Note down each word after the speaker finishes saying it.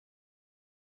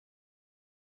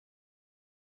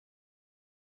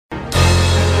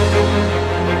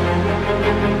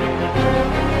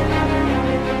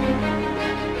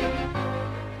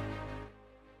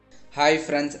Hi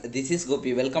friends, this is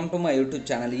Gopi. Welcome to my YouTube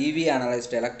channel EV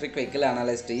Analyst, Electric Vehicle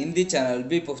Analyst. In this channel, I will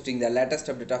be posting the latest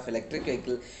update of electric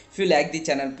vehicle. If you like the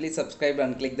channel, please subscribe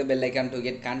and click the bell icon to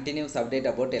get continuous update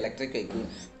about electric vehicle.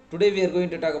 Today we are going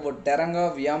to talk about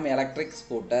Tiranga Vyom electric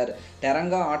scooter.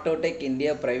 Tiranga Autotech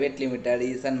India Private Limited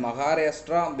is an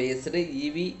Maharashtra based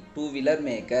EV two-wheeler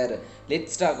maker.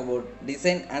 Let's talk about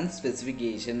design and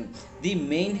specification. The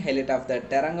main highlight of the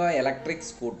Tiranga electric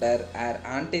scooter are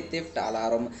anti-theft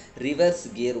alarm, reverse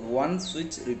gear, one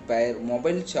switch repair,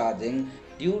 mobile charging,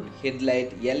 tube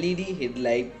headlight, LED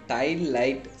headlight, tail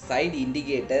light, side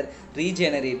indicator,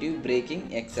 regenerative braking,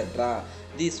 etc.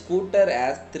 The scooter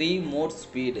has 3 mode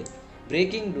speed.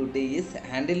 Braking duty is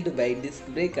handled by disc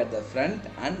brake at the front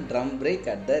and drum brake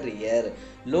at the rear.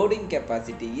 Loading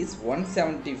capacity is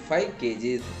 175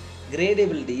 kg.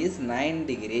 Gradability is 9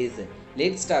 degrees.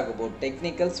 Let's talk about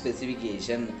technical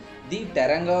specification. The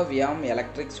Tiranga Vyom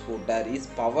electric scooter is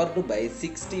powered by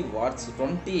 60 watts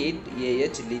 28 Ah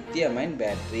lithium-ion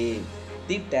battery.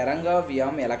 The Tiranga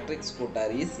Vyom electric scooter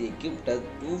is equipped with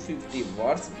 250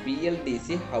 watts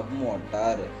BLDC hub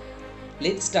motor.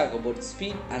 Let's talk about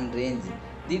speed and range.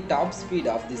 The top speed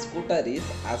of the scooter is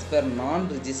as per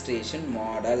non-registration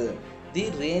model. The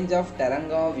range of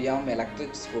Tiranga Vyom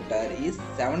electric scooter is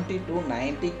 70 to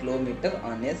 90 km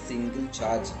on a single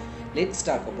charge. Let's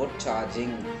talk about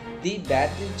charging. The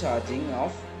battery charging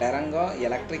of Tiranga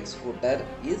electric scooter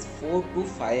is 4 to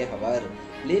 5 hours.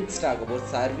 Let's talk about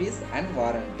service and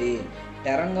warranty.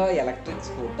 Tiranga electric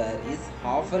scooter is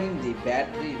offering the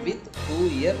battery with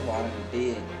 2-year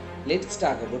warranty. Let's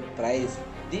talk about price.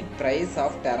 The price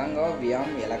of Tiranga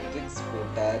Vyom electric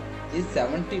scooter is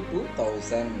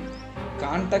 72,000.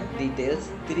 Contact details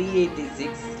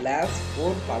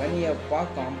 386/4 Palaniyappa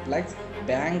Complex,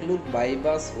 Bangalore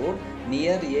Bypass Road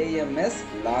near AMS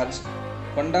Lodge,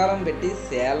 Kondarambetti,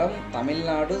 Salem, Tamil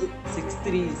Nadu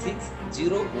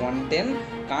 6360-110.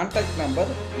 Contact number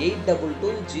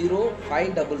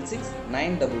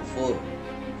 8220566944.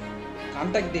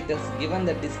 Contact details given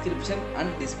the description and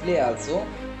display also.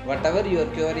 Whatever your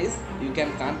queries, you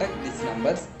can contact these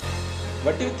numbers.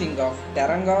 What do you think of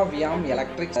Tiranga Vyom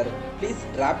electric? Please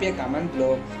drop a comment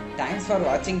below. Thanks for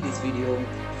watching this video.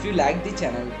 If you like the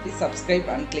channel, please subscribe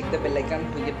and click the bell icon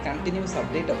to get continuous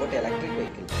update about electric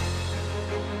vehicle.